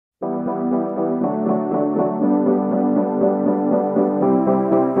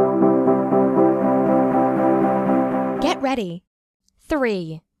Ready.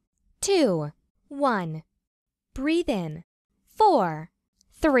 3, 2, 1. Breathe in. 4,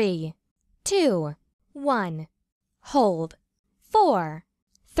 3, 2, 1. Hold. 4,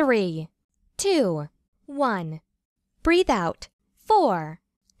 3, 2, 1. Breathe out. 4,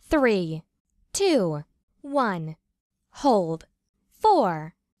 3, 2, 1. Hold.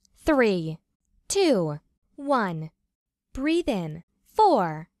 4, 3, 2, 1. Breathe in.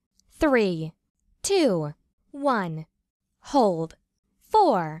 4, 3, 2, 1. Hold.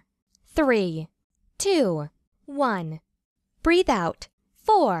 4, 3, 2, 1. Breathe out.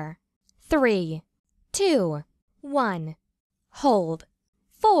 4, 3, 2, 1. Hold.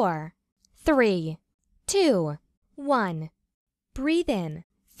 4, 3, 2, 1. Breathe in.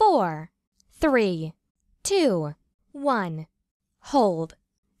 4, 3, 2, 1. Hold.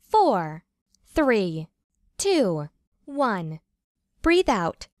 4, 3, 2, 1. Breathe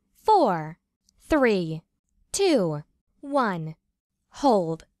out. 4, 3, 2, 1.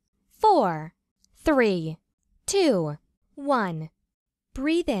 Hold. 4, 3, 2, 1.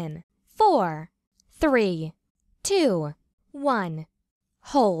 Breathe in. 4, 3, 2, 1.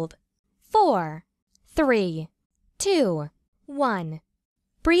 Hold. 4, 3, 2, 1.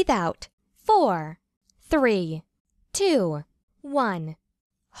 Breathe out. 4, 3, 2, 1.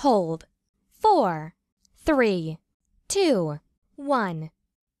 Hold. 4, 3, 2, 1.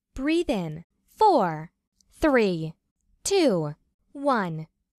 Breathe in. 4, 3, 2, 1.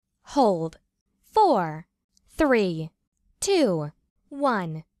 Hold. 4, 3, 2,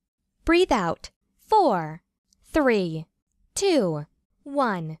 1. Breathe out. 4, 3, 2,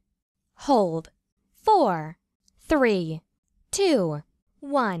 1. Hold. 4, 3, 2,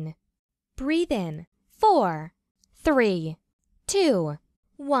 1. Breathe in. 4, 3, 2,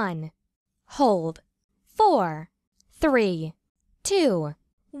 1. Hold. 4, 3, 2,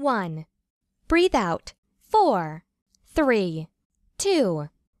 1. Breathe out. 4, 3, 2,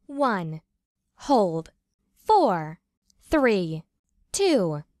 1. Hold. 4, 3,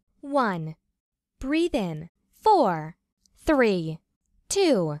 2, 1. Breathe in. 4, 3,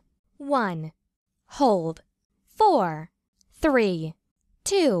 2, 1. Hold. 4, 3,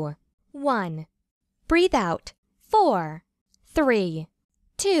 2, 1. Breathe out. 4, 3,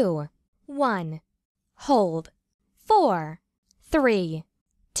 2, 1. Hold. 4, 3,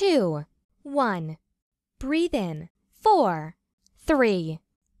 2, 1. Breathe in. 4, 3,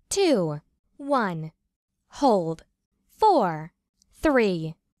 2, 1. Hold. 4,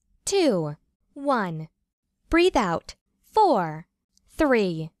 3, 2, 1. Breathe out. 4,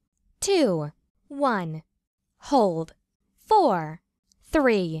 3, 2, 1. Hold. 4,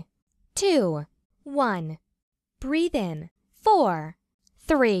 3, 2, 1. Breathe in. 4,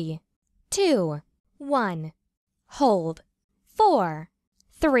 3, 2, 1. Hold. 4,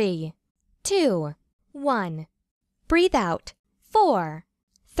 3, 2, 1. Breathe out. 4,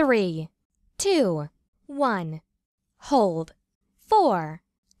 3, 2, 1. Hold. 4,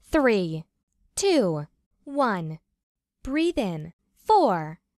 3, 2, 1. Breathe in.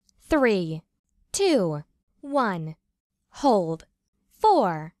 4, 3, 2, 1. Hold.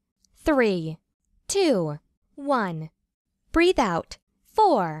 4, 3, 2, 1. Breathe out.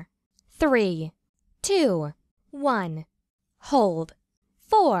 4, 3, 2, 1. Hold.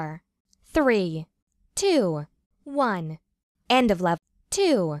 4, 3, 2, 1. End of level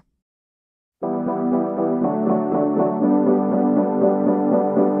 2.